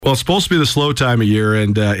Well, it's supposed to be the slow time of year,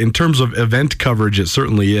 and in terms of event coverage, it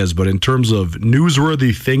certainly is. But in terms of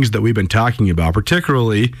newsworthy things that we've been talking about,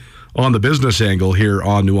 particularly on the business angle here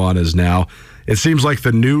on Nuanez Now, it seems like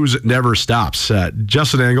the news never stops.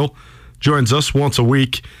 Justin Angle joins us once a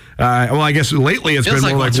week. Well, I guess lately it's been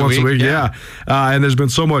more like once a week. Yeah. And there's been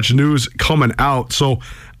so much news coming out. So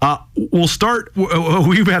we'll start.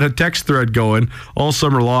 We've had a text thread going all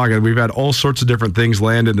summer long, and we've had all sorts of different things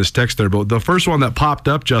land in this text thread. But the first one that popped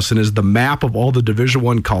up, Justin, is the map of all the Division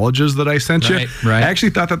I colleges that I sent you. Right. I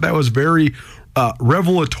actually thought that was very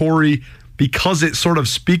revelatory, because it sort of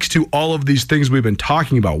speaks to all of these things we've been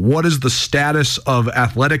talking about. What is the status of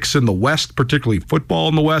athletics in the West, particularly football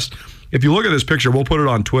in the West? If you look at this picture, we'll put it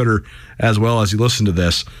on Twitter as well as you listen to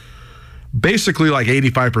this. Basically, like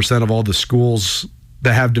 85% of all the schools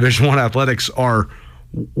that have Division I athletics are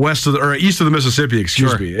east of the Mississippi.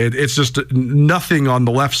 Excuse me. It's just nothing on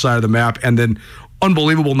the left side of the map, and then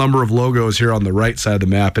unbelievable number of logos here on the right side of the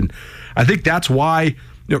map. And I think that's why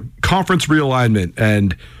conference realignment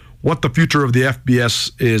and what the future of the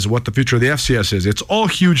FBS is, what the future of the FCS is. It's all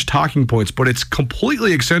huge talking points, but it's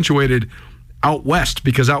completely accentuated out west,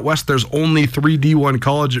 because out west there's only 3 D1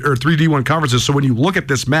 college or 3 D1 conferences. So when you look at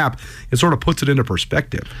this map, it sort of puts it into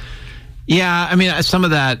perspective. Yeah, I mean, some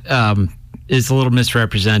of that is a little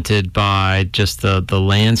misrepresented by just the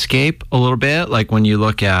landscape a little bit. Like when you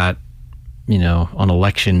look at, on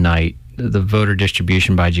election night, the voter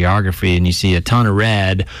distribution by geography, and you see a ton of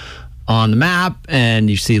red on the map, and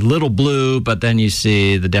you see little blue, but then you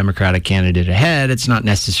see the Democratic candidate ahead. It's not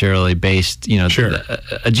necessarily based, Sure.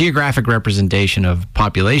 A geographic representation of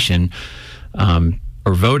population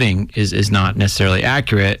or voting is not necessarily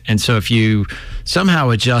accurate. And so if you somehow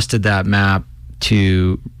adjusted that map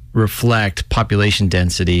to reflect population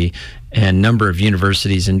density and number of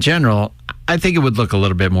universities in general, I think it would look a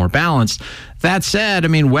little bit more balanced. That said, I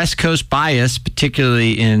mean, West Coast bias,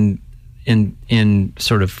 particularly in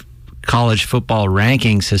sort of college football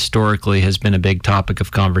rankings historically, has been a big topic of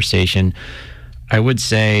conversation. I would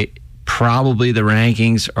say probably the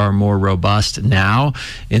rankings are more robust now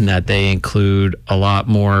in that they include a lot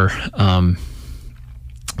more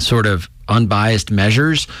sort of unbiased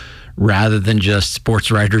measures rather than just sports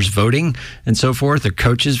writers voting and so forth, or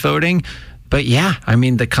coaches voting. But yeah, I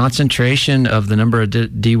mean, the concentration of the number of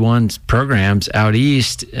D1 programs out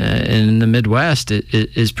east in the Midwest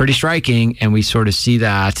is pretty striking, and we sort of see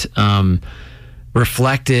that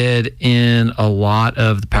reflected in a lot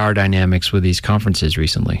of the power dynamics with these conferences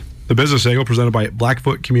recently. The business angle presented by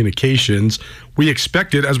Blackfoot Communications. We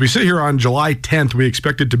expected, as we sit here on July 10th, we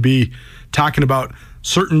expected to be talking about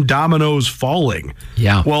certain dominoes falling.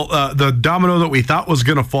 Yeah. Well, the domino that we thought was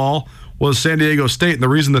going to fall was San Diego State. And the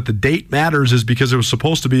reason that the date matters is because it was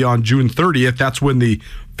supposed to be on June 30th. That's when the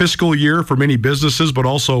fiscal year for many businesses, but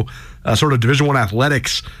also sort of Division I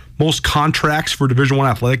athletics, most contracts for Division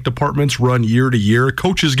I athletic departments run year to year.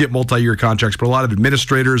 Coaches get multi-year contracts, but a lot of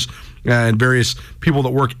administrators and various people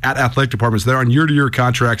that work at athletic departments, they're on year-to-year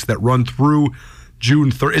contracts that run through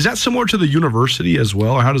June 3rd. Is that similar to the university as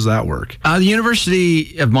well, or how does that work? The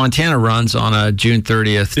University of Montana runs on a June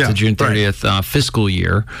 30th to June 30th fiscal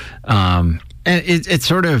year. And it's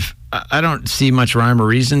sort of, I don't see much rhyme or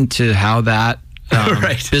reason to how that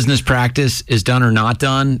business practice is done or not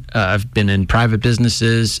done. I've been in private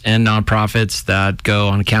businesses and nonprofits that go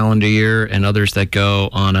on a calendar year and others that go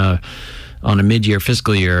on a mid-year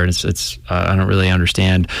fiscal year. And it's I don't really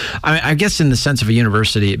understand. I guess in the sense of a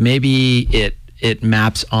university, maybe it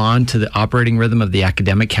maps on to the operating rhythm of the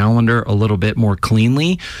academic calendar a little bit more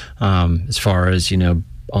cleanly, as far as,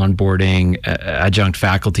 onboarding adjunct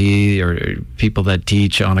faculty or people that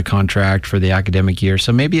teach on a contract for the academic year.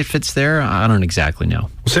 So maybe it fits there. I don't exactly know.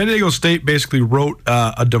 San Diego State basically wrote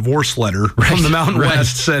a divorce letter from the Mountain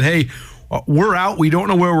West, said, hey, we're out. We don't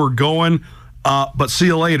know where we're going, but see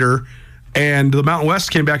you later. And the Mountain West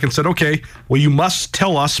came back and said, okay, well, you must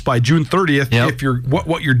tell us by June 30th if you're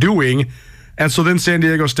what you're doing. And so then San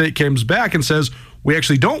Diego State comes back and says, we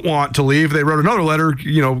actually don't want to leave. They wrote another letter,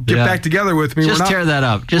 get back together with me. Just tear that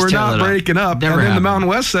up. We're not breaking up. Never and then happened. the Mountain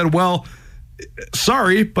West said, well,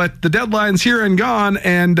 sorry, but the deadline's here and gone,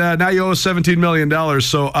 and now you owe us $17 million.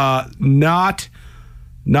 So not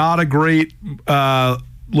a great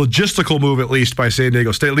logistical move, at least by San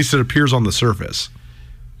Diego State. At least it appears on the surface.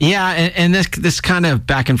 Yeah, and this kind of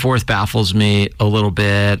back and forth baffles me a little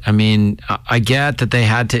bit. I mean, I get that they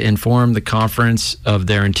had to inform the conference of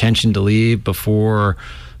their intention to leave before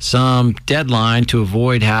some deadline to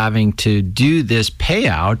avoid having to do this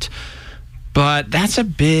payout, but that's a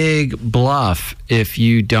big bluff if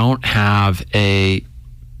you don't have a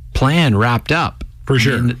plan wrapped up. For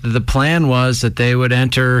sure. I mean, the plan was that they would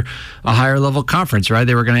enter a higher level conference, right?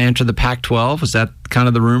 They were going to enter the Pac-12. Was that kind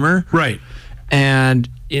of the rumor? Right. And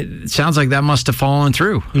it sounds like that must have fallen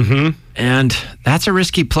through. Mm-hmm. And that's a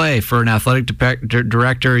risky play for an athletic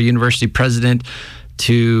director, university president,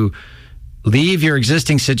 to leave your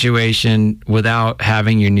existing situation without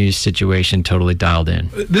having your new situation totally dialed in.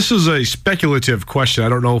 This is a speculative question. I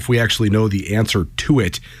don't know if we actually know the answer to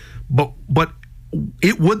it, but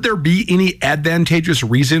would there be any advantageous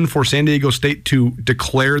reason for San Diego State to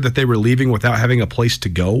declare that they were leaving without having a place to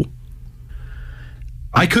go?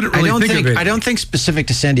 I couldn't really think of it. I don't think specific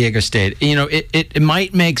to San Diego State. You know, it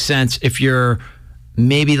might make sense if you're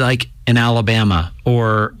maybe like in Alabama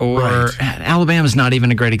or Right. Alabama's not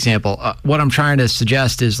even a great example. What I'm trying to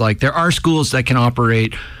suggest is like there are schools that can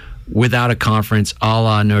operate without a conference, a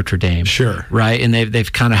la Notre Dame. Sure. Right, and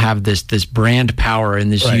they've kind of have this brand power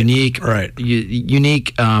and this Right.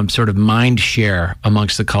 unique sort of mind share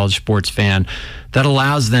amongst the college sports fan that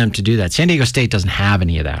allows them to do that. San Diego State doesn't have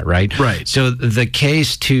any of that, right? Right. So the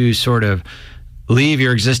case to sort of leave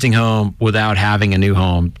your existing home without having a new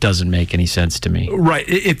home doesn't make any sense to me. Right.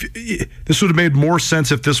 If this would have made more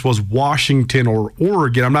sense if this was Washington or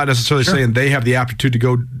Oregon. I'm not necessarily saying they have the aptitude to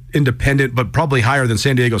go independent, but probably higher than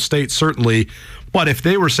San Diego State, certainly. But if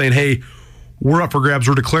they were saying, hey, we're up for grabs,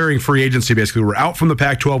 we're declaring free agency, basically. We're out from the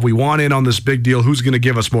Pac-12. We want in on this big deal. Who's going to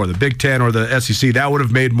give us more, the Big Ten or the SEC? That would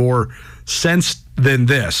have made more sense than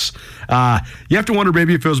this. You have to wonder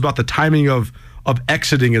maybe if it was about the timing of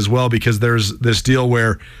exiting as well, because there's this deal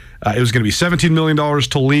where it was going to be $17 million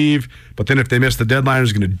to leave, but then if they missed the deadline, it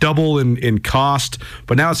was going to double in cost.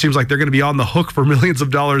 But now it seems like they're going to be on the hook for millions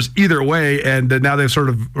of dollars either way, and now they're sort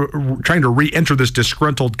of trying to re-enter this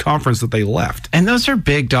disgruntled conference that they left. And those are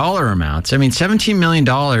big dollar amounts. I mean, $17 million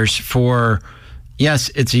for, yes,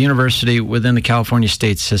 it's a university within the California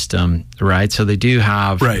state system, right? So they do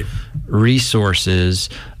have resources.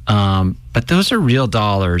 But those are real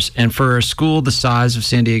dollars. And for a school the size of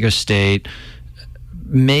San Diego State,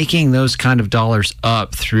 making those kind of dollars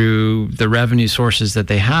up through the revenue sources that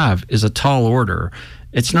they have is a tall order.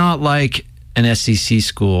 It's not like an SEC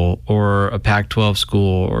school or a Pac-12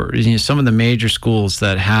 school or some of the major schools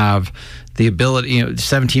that have the ability,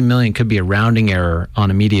 $17 million could be a rounding error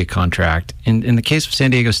on a media contract. In the case of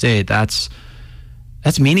San Diego State, that's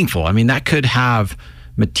meaningful. I mean, that could have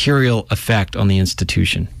material effect on the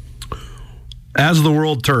institution. As the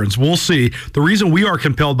world turns, we'll see. The reason we are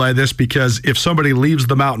compelled by this, because if somebody leaves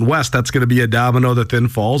the Mountain West, that's going to be a domino that then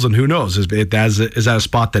falls, and who knows? Is that a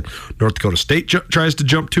spot that North Dakota State tries to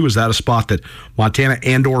jump to? Is that a spot that Montana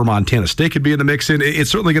and or Montana State could be in the mix in? It's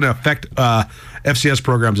certainly going to affect FCS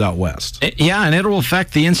programs out west. Yeah, and it will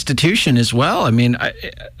affect the institution as well. I mean,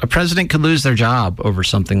 a president could lose their job over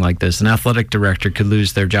something like this. An athletic director could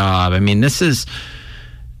lose their job. I mean, this is...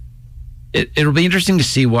 It'll be interesting to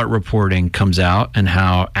see what reporting comes out and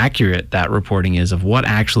how accurate that reporting is of what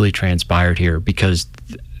actually transpired here, because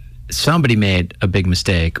somebody made a big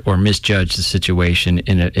mistake or misjudged the situation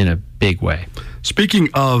in a big way. Speaking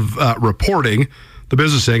of reporting, the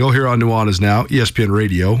business angle here on Nuanez Now, ESPN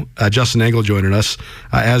Radio. Justin Angle joining us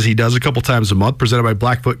as he does a couple times a month, presented by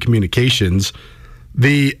Blackfoot Communications.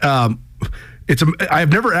 I've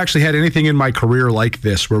never actually had anything in my career like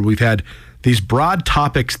this where we've had these broad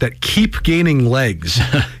topics that keep gaining legs.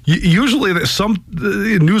 Usually some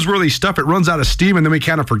newsworthy stuff, it runs out of steam and then we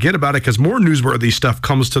kind of forget about it because more newsworthy stuff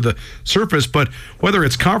comes to the surface. But whether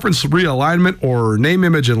it's conference realignment or name,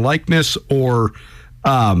 image, and likeness, or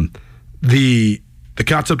the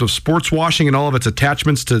concept of sports washing and all of its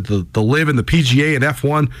attachments to the LIV and the PGA and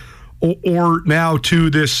F1, or now to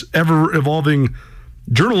this ever-evolving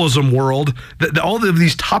journalism world, that all of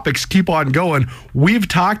these topics keep on going. We've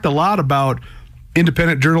talked a lot about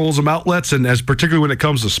independent journalism outlets, and as particularly when it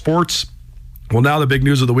comes to sports. Well, now the big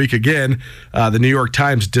news of the week again, the New York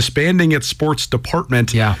Times disbanding its sports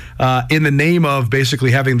department in the name of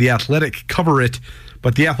basically having The Athletic cover it.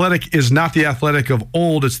 But The Athletic is not The Athletic of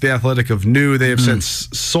old, it's The Athletic of new. They have since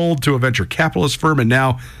sold to a venture capitalist firm and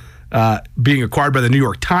now being acquired by the New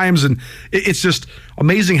York Times. And it's just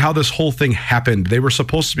amazing how this whole thing happened. They were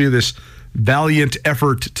supposed to be this valiant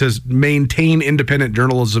effort to maintain independent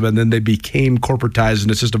journalism, and then they became corporatized, and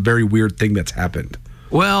it's just a very weird thing that's happened.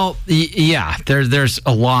 Well, yeah, there's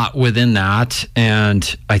a lot within that,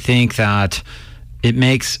 and I think that it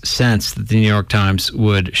makes sense that the New York Times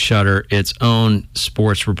would shutter its own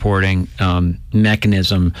sports reporting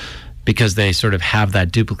mechanism because they sort of have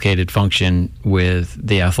that duplicated function with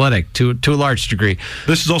The Athletic to a large degree.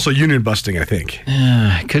 This is also union busting, I think.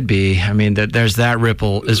 Could be. I mean, there's that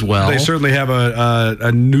ripple as well. They certainly have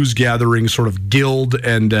a news gathering sort of guild,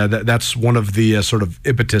 and that's one of the sort of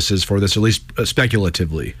impetuses for this, at least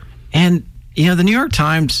speculatively. And the New York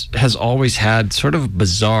Times has always had sort of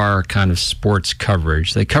bizarre kind of sports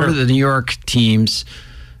coverage. They cover the New York teams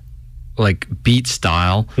like beat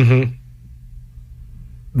style. Mm-hmm.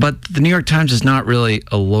 But the New York Times is not really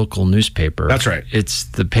a local newspaper. That's right. It's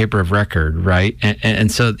the paper of record, right? And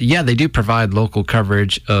so, yeah, they do provide local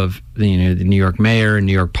coverage of the New York mayor and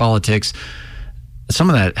New York politics. Some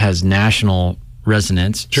of that has national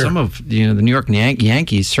resonance. Sure. Some of the New York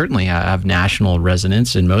Yankees certainly have national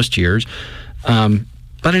resonance in most years.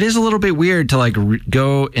 But it is a little bit weird to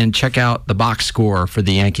go and check out the box score for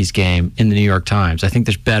the Yankees game in the New York Times. I think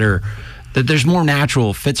there's more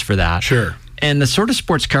natural fits for that. Sure. And the sort of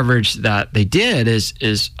sports coverage that they did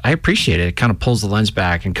is I appreciate it. It kind of pulls the lens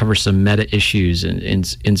back and covers some meta issues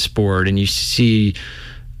in sport, and you see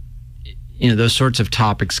those sorts of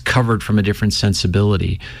topics covered from a different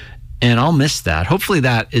sensibility. And I'll miss that. Hopefully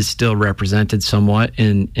that is still represented somewhat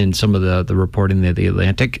in some of the reporting that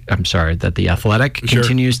The Athletic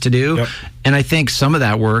continues to do. Yep. And I think some of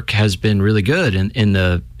that work has been really good in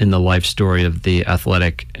the life story of The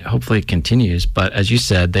Athletic. Hopefully it continues. But as you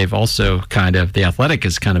said, they've also The Athletic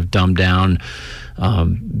has kind of dumbed down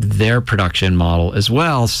their production model as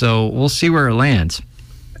well. So we'll see where it lands.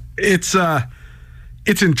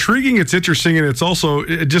 It's intriguing, it's interesting, and it's also,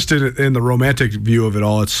 just in the romantic view of it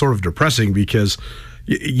all, it's sort of depressing because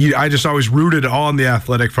I just always rooted on The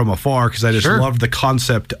Athletic from afar because I just loved the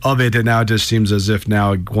concept of it, and now it just seems as if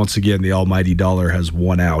now, once again, the almighty dollar has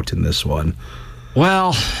won out in this one.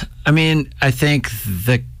 Well, I mean, I think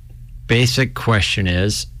the basic question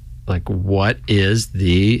is, what is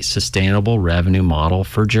the sustainable revenue model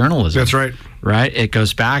for journalism? That's right. Right? It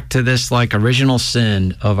goes back to this original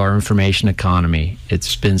sin of our information economy.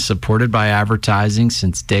 It's been supported by advertising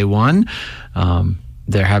since day one.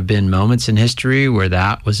 There have been moments in history where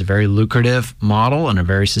that was a very lucrative model and a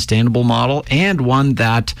very sustainable model, and one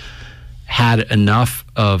that had enough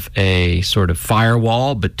of a sort of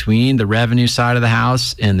firewall between the revenue side of the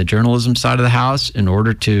house and the journalism side of the house in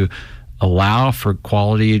order to allow for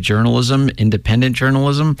quality journalism, independent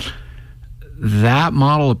journalism. That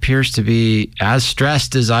model appears to be as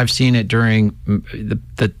stressed as I've seen it during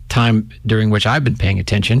the time during which I've been paying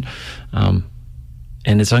attention. And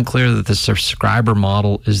it's unclear that the subscriber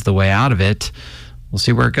model is the way out of it. We'll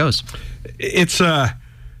see where it goes. It's a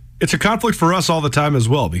conflict for us all the time as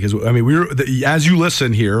well, because I mean, as you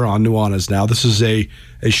listen here on Nuanez Now, this is a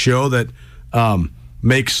show that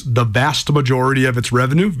makes the vast majority of its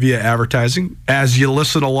revenue via advertising. As you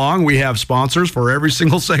listen along, we have sponsors for every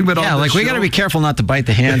single segment on this show. We got to be careful not to bite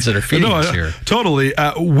the hands that are feeding us here. Totally.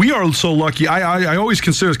 We are so lucky. I always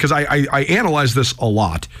consider this because I analyze this a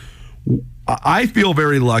lot. I feel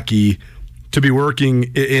very lucky to be working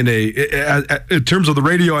in terms of the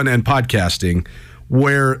radio and podcasting,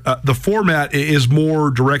 where the format is more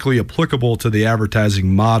directly applicable to the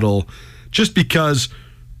advertising model, just because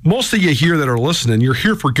most of you here that are listening, you're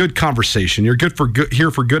here for good conversation. You're here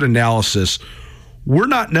for good analysis. We're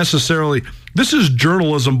not necessarily, this is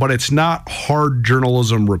journalism, but it's not hard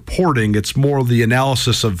journalism reporting. It's more the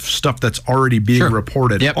analysis of stuff that's already being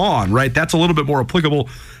reported on, right? That's a little bit more applicable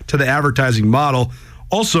to the advertising model.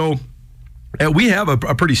 Also, we have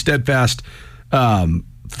a pretty steadfast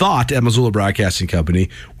thought at Missoula Broadcasting Company.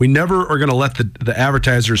 We never are going to let the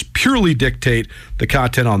advertisers purely dictate the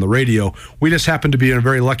content on the radio. We just happen to be in a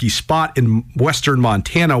very lucky spot in western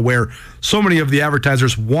Montana where so many of the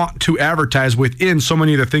advertisers want to advertise within so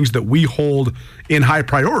many of the things that we hold in high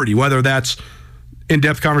priority, whether that's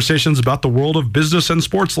in-depth conversations about the world of business and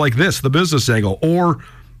sports like this, the business angle, or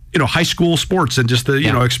high school sports and just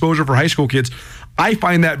the exposure for high school kids. I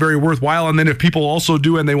find that very worthwhile. And then if people also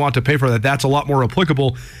do and they want to pay for that, that's a lot more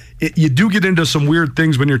applicable. You do get into some weird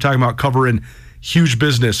things when you're talking about covering huge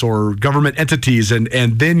business or government entities, and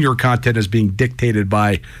then your content is being dictated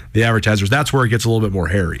by the advertisers. That's where it gets a little bit more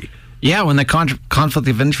hairy. Yeah, when the conflict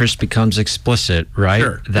of interest becomes explicit, right?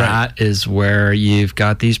 Sure, that is where you've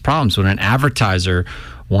got these problems. When an advertiser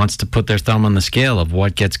wants to put their thumb on the scale of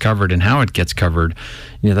what gets covered and how it gets covered,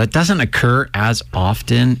 that doesn't occur as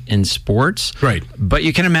often in sports. Right. But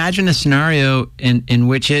you can imagine a scenario in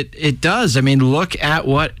which it does. I mean, look at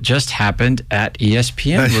what just happened at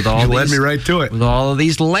ESPN with all led me right to it. With all of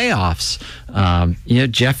these layoffs.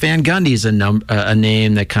 Jeff Van Gundy is a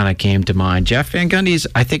name that kind of came to mind. Jeff Van Gundy is,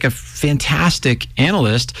 I think, a fantastic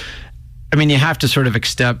analyst. I mean, you have to sort of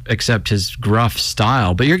accept his gruff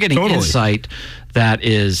style, but you're getting insight that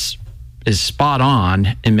is spot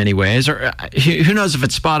on in many ways, or who knows if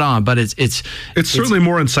it's spot on, but it's certainly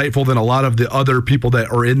more insightful than a lot of the other people that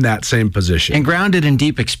are in that same position, and grounded in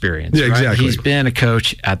deep experience. Yeah, right? exactly. He's been a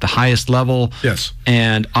coach at the highest level, yes,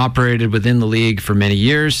 and operated within the league for many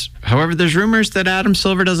years. However, there's rumors that Adam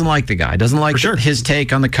Silver doesn't like the guy, doesn't like his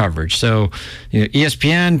take on the coverage. So,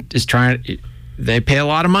 ESPN is trying. They pay a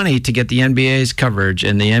lot of money to get the NBA's coverage,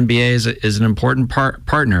 and the NBA is an important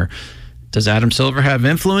partner. Does Adam Silver have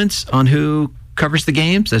influence on who covers the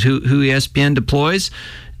games, who ESPN deploys?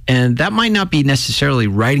 And that might not be necessarily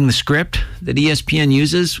writing the script that ESPN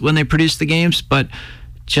uses when they produce the games, but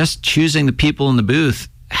just choosing the people in the booth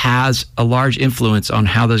has a large influence on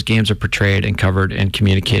how those games are portrayed and covered and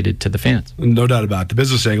communicated to the fans. No doubt about it. The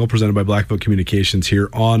Business Angle, presented by Blackfoot Communications here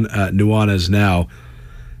on Nuanez Now.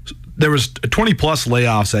 There was 20-plus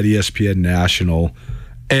layoffs at ESPN National,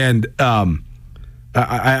 and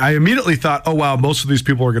I immediately thought, oh, wow, most of these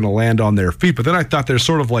people are going to land on their feet. But then I thought there's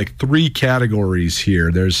sort of like three categories here.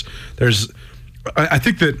 I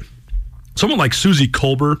think that someone like Susie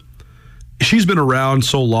Kolber, she's been around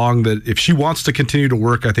so long that if she wants to continue to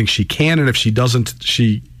work, I think she can. And if she doesn't,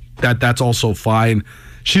 that's also fine.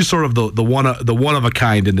 She's sort of the one of a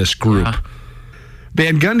kind in this group. Yeah.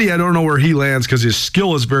 Van Gundy, I don't know where he lands because his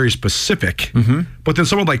skill is very specific. Mm-hmm. But then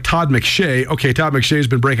someone like Todd McShay, Todd McShay's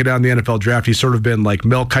been breaking down the NFL draft. He's sort of been like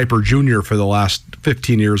Mel Kiper Jr. for the last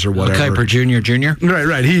 15 years or whatever. Mel Kiper Jr.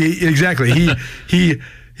 Right. He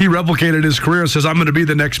replicated his career and says, I'm going to be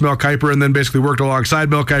the next Mel Kiper, and then basically worked alongside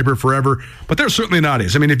Mel Kiper forever. But they're certainly not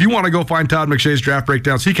his. I mean, if you want to go find Todd McShay's draft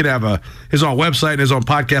breakdowns, he could have his own website and his own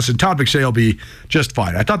podcast, and Todd McShay will be just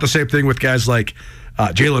fine. I thought the same thing with guys like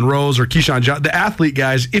Jalen Rose or Keyshawn Johnson. The athlete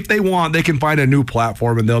guys, if they want, they can find a new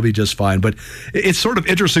platform and they'll be just fine. But it's sort of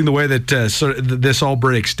interesting the way that this all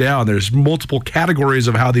breaks down. There's multiple categories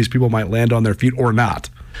of how these people might land on their feet or not.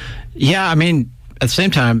 Yeah, I mean, at the same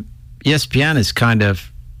time, ESPN is kind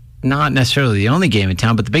of not necessarily the only game in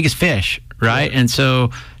town, but the biggest fish, right? Yeah. And so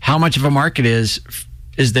how much of a market is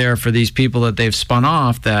there for these people that they've spun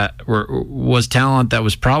off that was talent that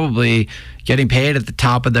was probably getting paid at the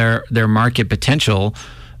top of their market potential?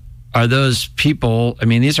 Are those people, I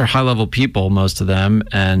mean, these are high-level people, most of them,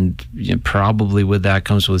 and probably with that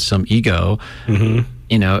comes with some ego. Mm-hmm.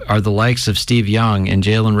 Are the likes of Steve Young and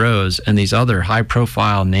Jalen Rose and these other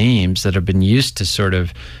high-profile names that have been used to sort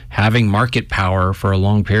of having market power for a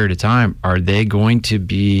long period of time, are they going to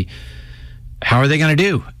be... How are they going to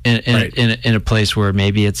do in a place where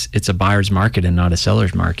maybe it's a buyer's market and not a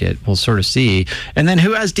seller's market? We'll sort of see. And then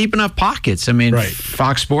who has deep enough pockets? I mean,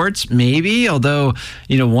 Fox Sports, maybe. Although,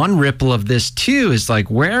 one ripple of this too is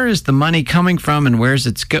like, where is the money coming from and where is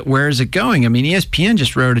it going? I mean, ESPN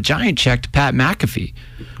just wrote a giant check to Pat McAfee.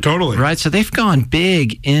 Totally. Right. So they've gone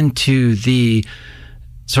big into the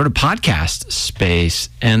sort of podcast space,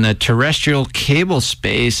 and the terrestrial cable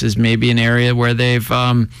space is maybe an area where they've,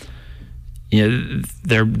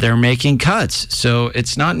 they're making cuts. So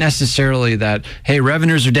it's not necessarily that, hey,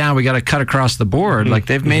 revenues are down, we got to cut across the board. Mm-hmm. Like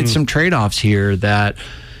they've made some trade-offs here that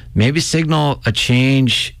maybe signal a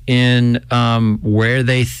change in where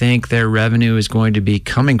they think their revenue is going to be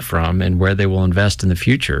coming from and where they will invest in the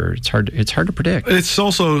future. It's hard to predict. It's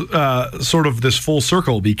also sort of this full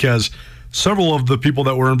circle because several of the people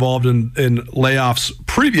that were involved in layoffs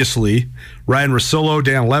previously, Ryan Russillo,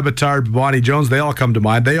 Dan Le Batard, Bonnie Jones, they all come to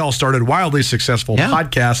mind. They all started wildly successful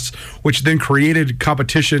podcasts, which then created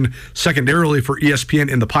competition secondarily for ESPN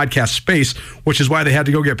in the podcast space, which is why they had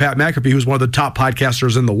to go get Pat McAfee, who's one of the top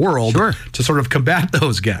podcasters in the world, to sort of combat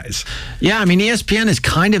those guys. Yeah, I mean, ESPN is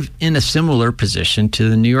kind of in a similar position to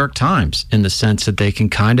the New York Times in the sense that they can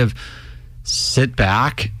kind of sit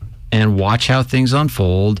back and watch how things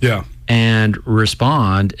unfold. Yeah. And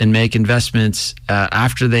respond and make investments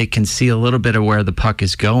after they can see a little bit of where the puck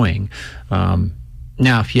is going.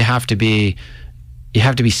 Now, you have to be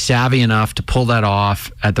savvy enough to pull that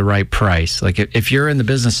off at the right price. Like if you're in the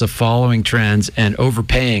business of following trends and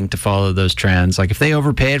overpaying to follow those trends, like if they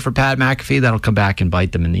overpaid for Pat McAfee, that'll come back and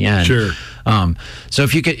bite them in the end. Sure. So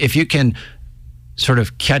if you can sort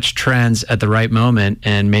of catch trends at the right moment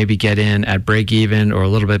and maybe get in at break even or a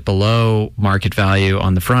little bit below market value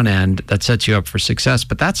on the front end, that sets you up for success.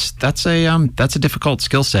 But that's a difficult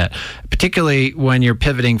skill set, particularly when you're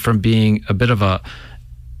pivoting from being a bit of a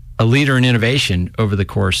leader in innovation over the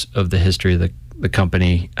course of the history of the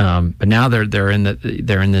company. But now they're in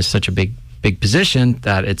this such a big position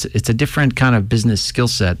that it's a different kind of business skill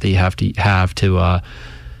set that you have to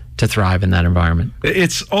to thrive in that environment.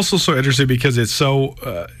 It's also so interesting because it's so,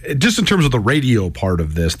 just in terms of the radio part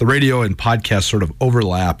of this, the radio and podcast sort of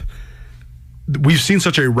overlap. We've seen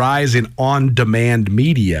such a rise in on-demand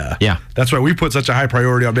media. Yeah. That's why we put such a high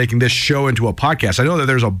priority on making this show into a podcast. I know that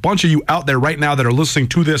there's a bunch of you out there right now that are listening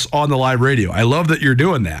to this on the live radio. I love that you're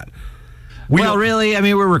doing that. Really, I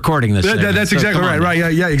mean, we're recording this. That's exactly right.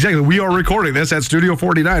 Right? Yeah, exactly. We are recording this at Studio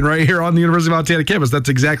 49 right here on the University of Montana campus. That's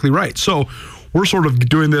exactly right. So we're sort of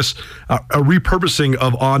doing this a repurposing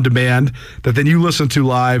of on-demand that then you listen to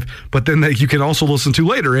live, but then that you can also listen to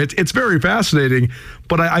later. It's very fascinating.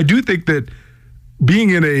 But I do think that being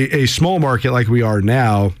in a small market like we are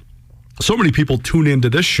now, so many people tune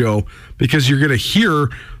into this show because you're going to hear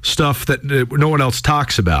stuff that no one else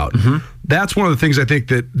talks about. Mm-hmm. That's one of the things I think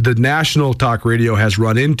that the national talk radio has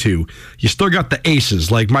run into. You still got the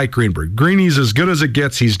aces like Mike Greenberg. Greeny's as good as it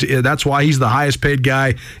gets. That's why he's the highest paid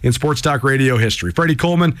guy in sports talk radio history. Freddie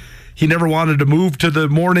Coleman, he never wanted to move to the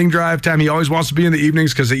morning drive time. He always wants to be in the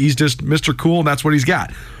evenings because he's just Mr. Cool, and that's what he's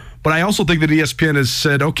got. But I also think that ESPN has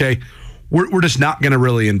said, okay, we're just not going to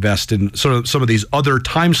really invest in sort of some of these other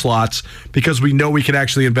time slots because we know we can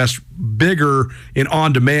actually invest bigger in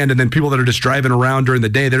on-demand, and then people that are just driving around during the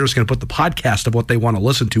day, they're just going to put the podcast of what they want to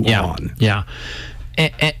listen to on. Yeah.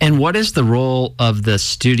 And what is the role of the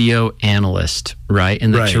studio analyst, right,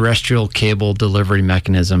 in the terrestrial cable delivery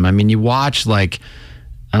mechanism? I mean, you watch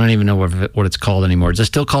I don't even know what it's called anymore. Is it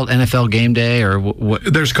still called NFL Game Day or what?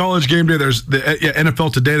 There's College Game Day. There's the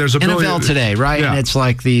NFL Today. There's NFL Today, right? Yeah. And it's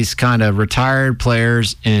like these kind of retired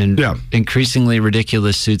players in increasingly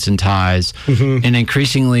ridiculous suits and ties and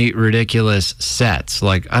increasingly ridiculous sets.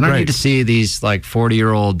 Like, I don't need to see these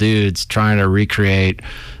 40-year-old dudes trying to recreate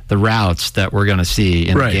the routes that we're going to see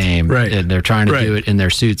in the game. Right. And they're trying to do it in their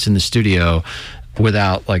suits in the studio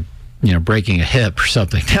without breaking a hip or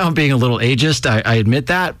something. Now I'm being a little ageist, I admit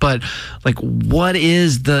that, but what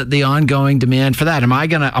is the ongoing demand for that?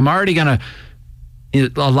 I'm already gonna, a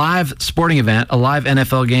live sporting event, a live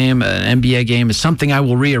NFL game, an NBA game is something I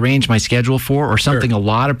will rearrange my schedule for, or something a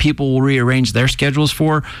lot of people will rearrange their schedules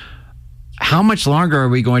for. How much longer are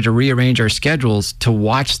we going to rearrange our schedules to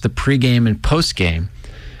watch the pregame and postgame?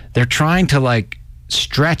 They're trying to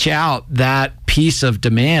stretch out that piece of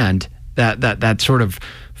demand, that sort of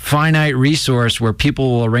finite resource where people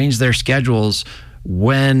will arrange their schedules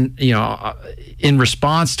when, in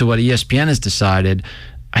response to what ESPN has decided.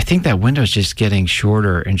 I think that window is just getting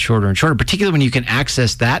shorter and shorter and shorter, particularly when you can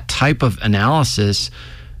access that type of analysis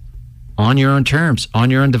on your own terms, on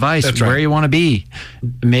your own device, where you want to be.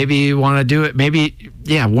 Maybe you want to do it.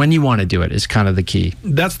 When you want to do it is kind of the key.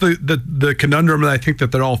 That's the conundrum that I think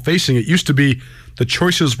that they're all facing. It used to be the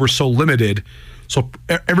choices were so limited. So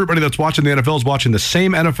everybody that's watching the NFL is watching the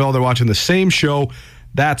same NFL. They're watching the same show.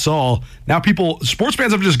 That's all. Now sports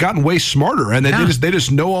fans have just gotten way smarter, and they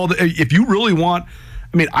just know all the. If you really want,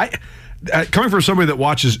 coming from somebody that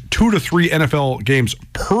watches 2 to 3 NFL games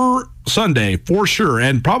per Sunday for sure,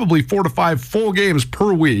 and probably 4 to 5 full games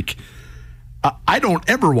per week, I don't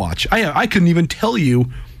ever watch. I couldn't even tell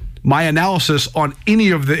you my analysis on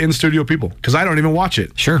any of the in-studio people because I don't even watch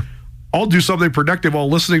it. Sure. I'll do something productive while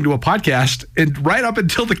listening to a podcast and right up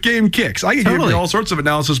until the game kicks. I can give you all sorts of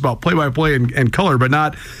analysis about play-by-play and color, but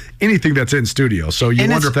not anything that's in studio. So you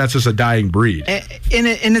wonder if that's just a dying breed. And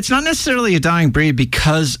it's not necessarily a dying breed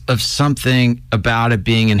because of something about it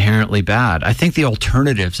being inherently bad. I think the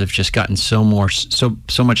alternatives have just gotten so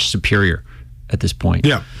much superior at this point.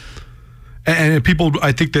 Yeah. And people,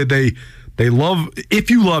 I think that they love, if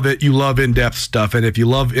you love it, you love in-depth stuff. And if you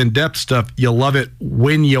love in-depth stuff, you love it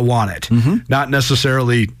when you want it. Mm-hmm. Not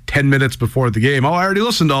necessarily 10 minutes before the game. I already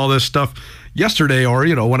listened to all this stuff yesterday or,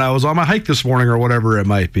 when I was on my hike this morning or whatever it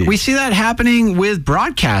might be. We see that happening with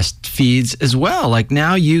broadcast feeds as well. Like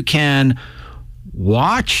now you can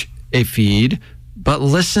watch a feed, but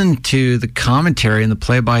listen to the commentary and the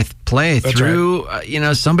play-by-play through,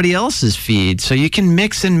 somebody else's feed. So you can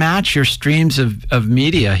mix and match your streams of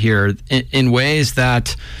media here in ways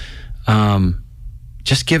that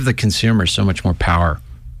just give the consumer so much more power.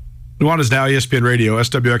 Nuanez Now, ESPN Radio,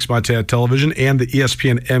 SWX Montana Television, and the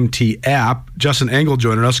ESPN MT app. Justin Engel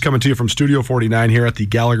joining us, coming to you from Studio 49 here at the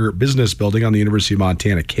Gallagher Business Building on the University of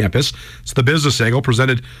Montana campus. It's the Business Angle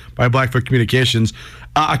presented by Blackfoot Communications.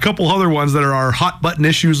 A couple other ones that are our hot button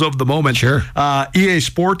issues of the moment. Sure. EA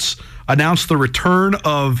Sports announced the return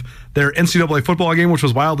of their NCAA football game, which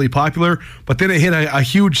was wildly popular, but then it hit a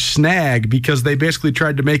huge snag because they basically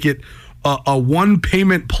tried to make it a one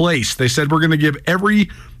payment place. They said, we're going to give every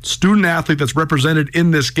student athlete that's represented in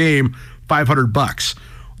this game $500.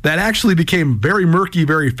 that actually became very murky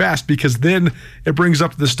very fast, because then it brings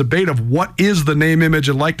up this debate of what is the name, image,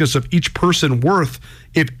 and likeness of each person worth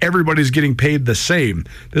if everybody's getting paid the same.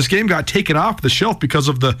 This game got taken off the shelf because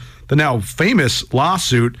of the now famous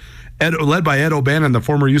lawsuit led by Ed O'Bannon, the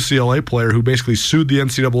former UCLA player, who basically sued the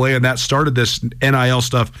NCAA, and that started this NIL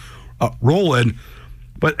stuff rolling.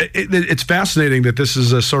 But it's fascinating that this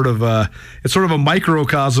is a sort of a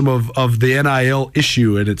microcosm of the NIL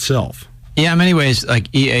issue in itself. Yeah, in many ways, like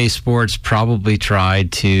EA Sports probably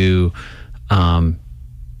tried to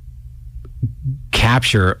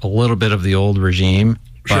capture a little bit of the old regime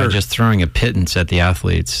by just throwing a pittance at the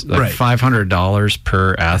athletes, like $500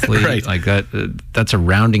 per athlete. Right. Like that's a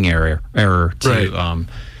rounding error to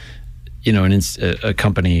a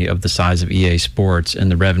company of the size of EA Sports and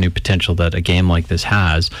the revenue potential that a game like this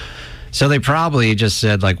has. So they probably just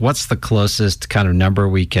said, like, what's the closest kind of number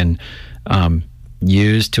we can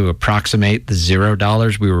use to approximate the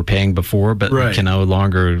 $0 we were paying before, but we can no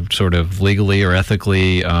longer sort of legally or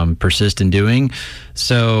ethically persist in doing.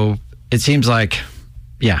 So it seems like,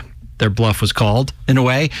 their bluff was called in a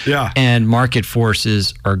way. Yeah. And market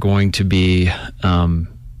forces are going to be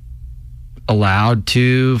allowed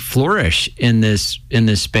to flourish in this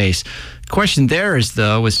space. The question there is,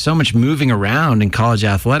 though, with so much moving around in college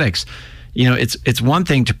athletics, it's one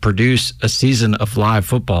thing to produce a season of live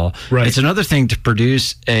football. Right. It's another thing to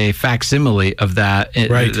produce a facsimile of that.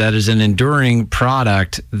 That is an enduring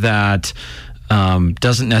product that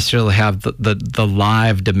doesn't necessarily have the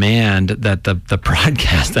live demand that the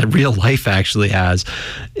broadcast, that real life actually has.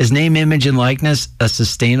 Is name, image, and likeness a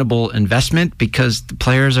sustainable investment because the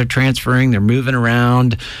players are transferring, they're moving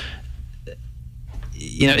around?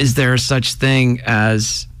 Is there such thing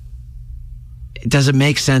as, does it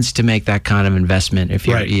make sense to make that kind of investment if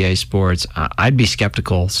you're EA Sports? I'd be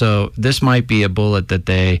skeptical. So this might be a bullet that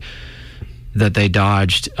they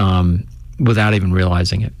dodged without even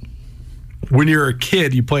realizing it. When you're a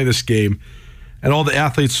kid, you play this game, and all the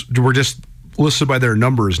athletes were just listed by their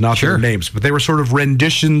numbers, not their names, but they were sort of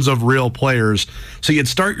renditions of real players. So you'd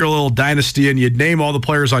start your little dynasty, and you'd name all the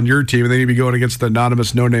players on your team, and then you'd be going against the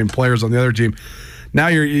anonymous, no-name players on the other team. Now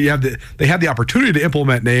they had the opportunity to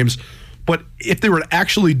implement names, but if they were to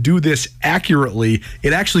actually do this accurately,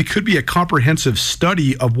 it actually could be a comprehensive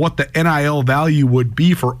study of what the NIL value would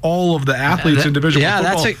be for all of the athletes in Division I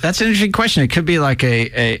football. Yeah, that's an interesting question. It could be like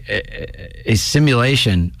a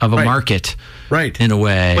simulation of a market, in a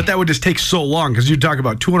way. But that would just take so long, because you'd talk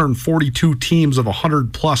about 242 teams of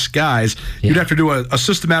 100-plus guys. You'd have to do a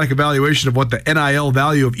systematic evaluation of what the NIL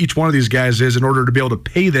value of each one of these guys is in order to be able to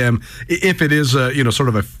pay them if it is sort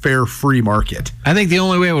of a fair, free market. I think the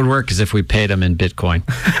only way it would work is if we paid them in Bitcoin.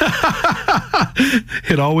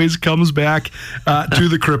 It always comes back to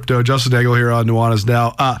the crypto. Justin Egel here on Nuanez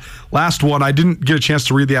Now. Last one, I didn't get a chance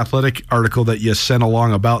to read the Athletic article that you sent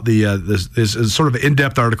along about this sort of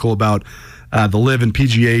in-depth article about the LIV and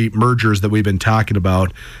PGA mergers that we've been talking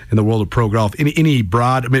about in the world of pro golf. Any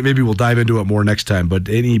broad, maybe we'll dive into it more next time, but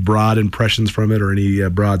any broad impressions from it or any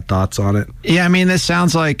broad thoughts on it? Yeah, I mean, this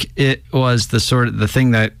sounds like it was the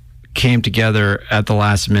thing that came together at the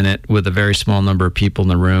last minute with a very small number of people in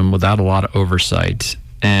the room without a lot of oversight.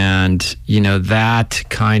 And, that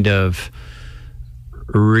kind of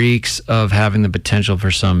reeks of having the potential for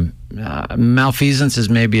some malfeasance is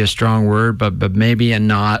maybe a strong word, but maybe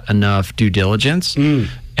not enough due diligence.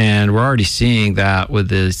 And we're already seeing that with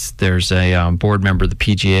this. There's a board member of the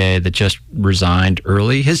PGA that just resigned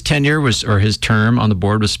early. His tenure his term on the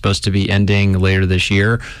board was supposed to be ending later this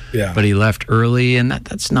year, but he left early, and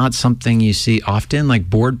that's not something you see often. Like,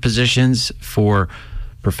 board positions for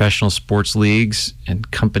professional sports leagues and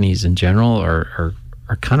companies in general are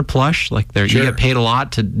kind of plush. Like, you get paid a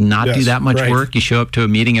lot to not do that much work. You show up to a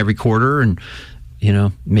meeting every quarter and,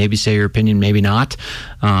 maybe say your opinion, maybe not.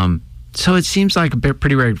 So it seems like a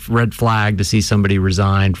pretty red flag to see somebody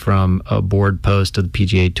resign from a board post of the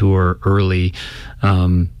PGA Tour early.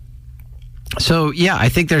 So yeah, I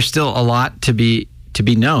think there's still a lot to be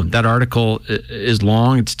known. That article is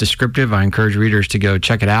long. It's descriptive. I encourage readers to go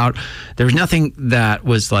check it out. There was nothing that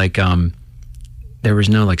was like, there was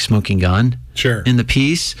no like smoking gun in the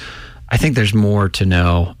piece. I think there's more to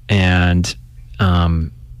know, and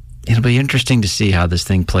it'll be interesting to see how this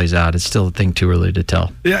thing plays out. It's still a thing too early to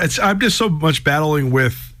tell. Yeah, I'm just so much battling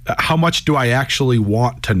with how much do I actually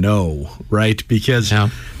want to know, right? Because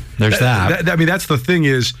there's that. I mean, that's the thing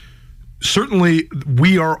is, certainly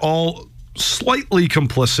we are all slightly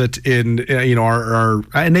complicit in, our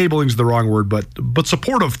enabling is the wrong word, but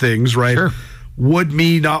support of things, right? would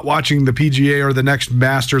me not watching the PGA or the next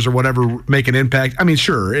Masters or whatever make an impact? I mean,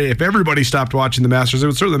 sure, if everybody stopped watching the Masters, it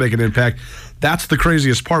would certainly make an impact. That's the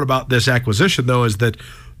craziest part about this acquisition, though, is that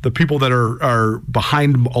the people that are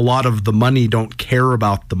behind a lot of the money don't care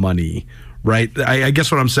about the money, right? I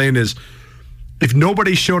guess what I'm saying is, if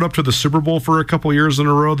nobody showed up to the Super Bowl for a couple of years in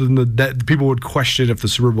a row, then that people would question if the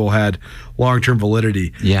Super Bowl had long-term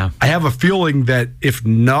validity. Yeah. I have a feeling that if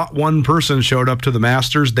not one person showed up to the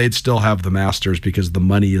Masters, they'd still have the Masters because the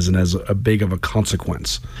money isn't as a big of a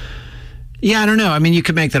consequence. Yeah, I don't know. I mean, you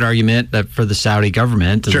could make that argument that for the Saudi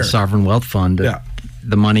government and the Sovereign Wealth Fund,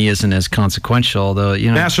 the money isn't as consequential, although,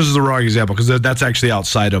 Masters is the wrong example because that's actually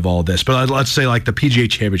outside of all this. But let's say like the PGA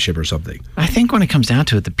Championship or something. I think when it comes down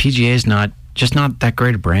to it, the PGA is not that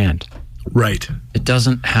great a brand. Right. It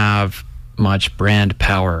doesn't have much brand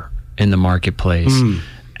power in the marketplace.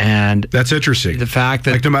 And that's interesting. The fact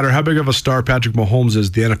that, like, no matter how big of a star Patrick Mahomes is,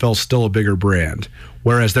 the NFL is still a bigger brand.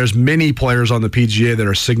 Whereas there's many players on the PGA that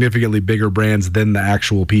are significantly bigger brands than the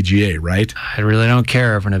actual PGA, right? I really don't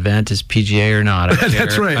care if an event is PGA or not.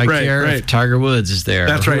 That's right. I care if Tiger Woods is there.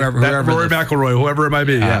 That's right. Rory McIlroy, whoever it might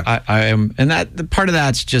be. Yeah, I am, and that part of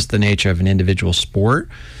that's just the nature of an individual sport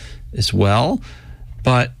as well.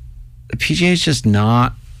 But the PGA is just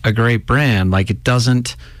not a great brand. Like, it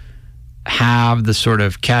doesn't have the sort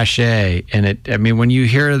of cachet in it. I mean, when you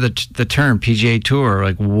hear the term PGA Tour,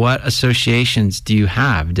 like, what associations do you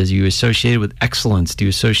have? Do you associate it with excellence? Do you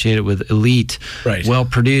associate it with elite,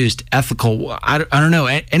 well-produced, ethical? I don't know.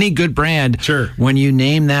 Any good brand, when you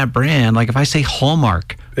name that brand, like if I say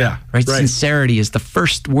Hallmark, sincerity is the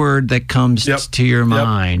first word that comes to your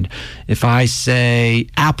mind. What I say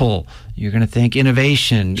Apple, you're going to think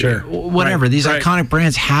innovation, whatever. These iconic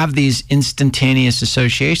brands have these instantaneous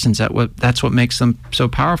associations. That's what makes them so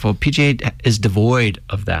powerful. PGA is devoid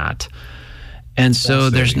of that. And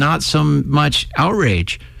so there's not so much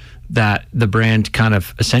outrage that the brand kind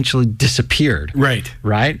of essentially disappeared.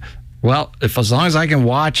 Right. Well, as long as I can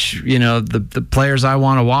watch, the players I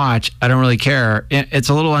want to watch, I don't really care. It's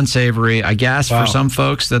a little unsavory, I guess, for some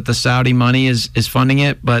folks that the Saudi money is funding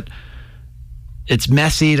it, but it's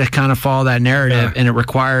messy to kind of follow that narrative, and it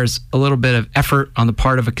requires a little bit of effort on the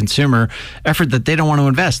part of a consumer, effort that they don't want to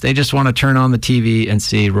invest. They just want to turn on the TV and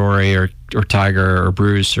see Rory or Tiger or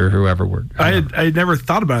Bruce or whoever. I had never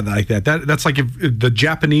thought about it like that. That's like if the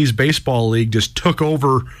Japanese baseball league just took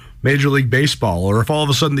over Major League Baseball, or if all of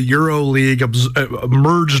a sudden the Euro League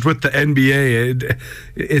merged with the NBA.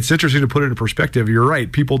 It's interesting to put it in perspective. You're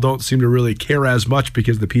right. People don't seem to really care as much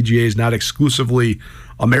because the PGA is not exclusively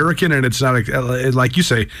American, and it's not, like you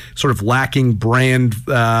say, sort of lacking brand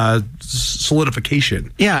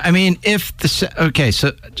solidification. Yeah, I mean,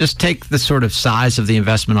 so just take the sort of size of the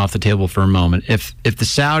investment off the table for a moment. If the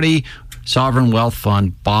Saudi Sovereign Wealth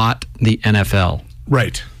Fund bought the NFL,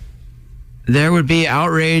 there would be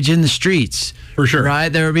outrage in the streets. For sure. Right?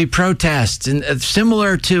 There would be protests. And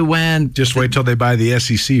similar to when... Just wait till they buy the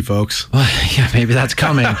SEC, folks. Well, yeah, maybe that's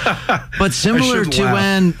coming. But similar to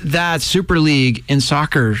when that Super League in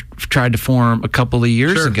soccer tried to form a couple of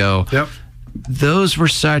years ago. Those were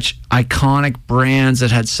such iconic brands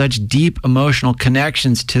that had such deep emotional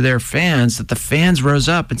connections to their fans that the fans rose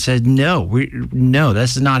up and said, no,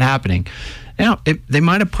 this is not happening. Now, they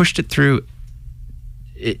might have pushed it through...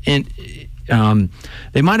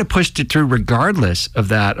 they might have pushed it through regardless of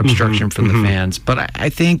that obstruction from the fans. But I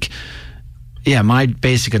think, my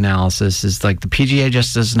basic analysis is like the PGA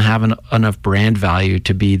just doesn't have enough brand value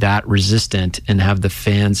to be that resistant and have the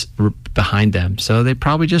fans behind them. So they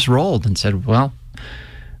probably just rolled and said, well,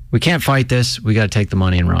 we can't fight this. We got to take the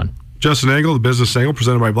money and run. Justin Angle, the Business Angle,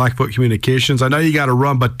 presented by Blackfoot Communications. I know you got to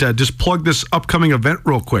run, but just plug this upcoming event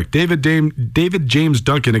real quick. David James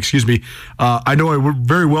Duncan, I know a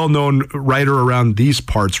very well-known writer around these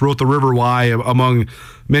parts, wrote The River Why, among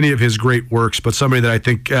many of his great works, but somebody that I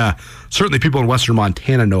think certainly people in Western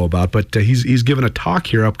Montana know about. But he's given a talk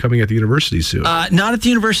here upcoming at the university soon. Not at the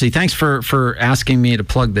university. Thanks for asking me to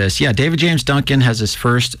plug this. Yeah, David James Duncan has his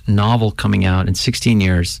first novel coming out in 16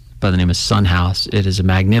 years. By the name of Sun House. It is a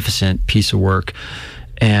magnificent piece of work,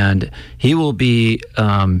 and he will be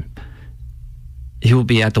at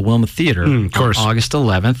the Wilma Theater on August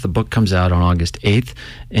 11th. The book comes out on August 8th,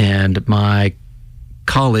 and my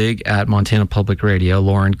colleague at Montana Public Radio,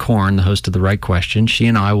 Lauren Korn, the host of The Right Question, she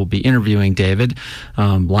and I will be interviewing David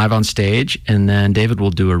live on stage, and then David will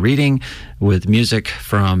do a reading with music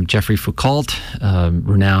from Jeffrey Foucault,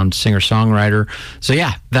 renowned singer-songwriter. So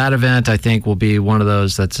that event I think will be one of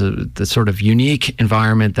those that's the sort of unique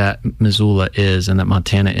environment that Missoula is and that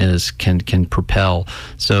Montana is can propel.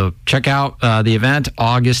 So check out the event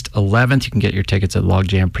August 11th. You can get your tickets at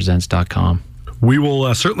logjampresents.com. We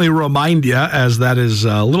will certainly remind you, as that is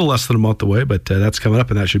a little less than a month away, but that's coming up,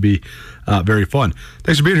 and that should be very fun.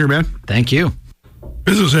 Thanks for being here, man. Thank you.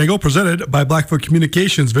 Business Angle presented by Blackfoot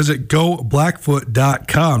Communications. Visit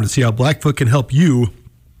goblackfoot.com to see how Blackfoot can help you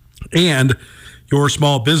and your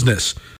small business.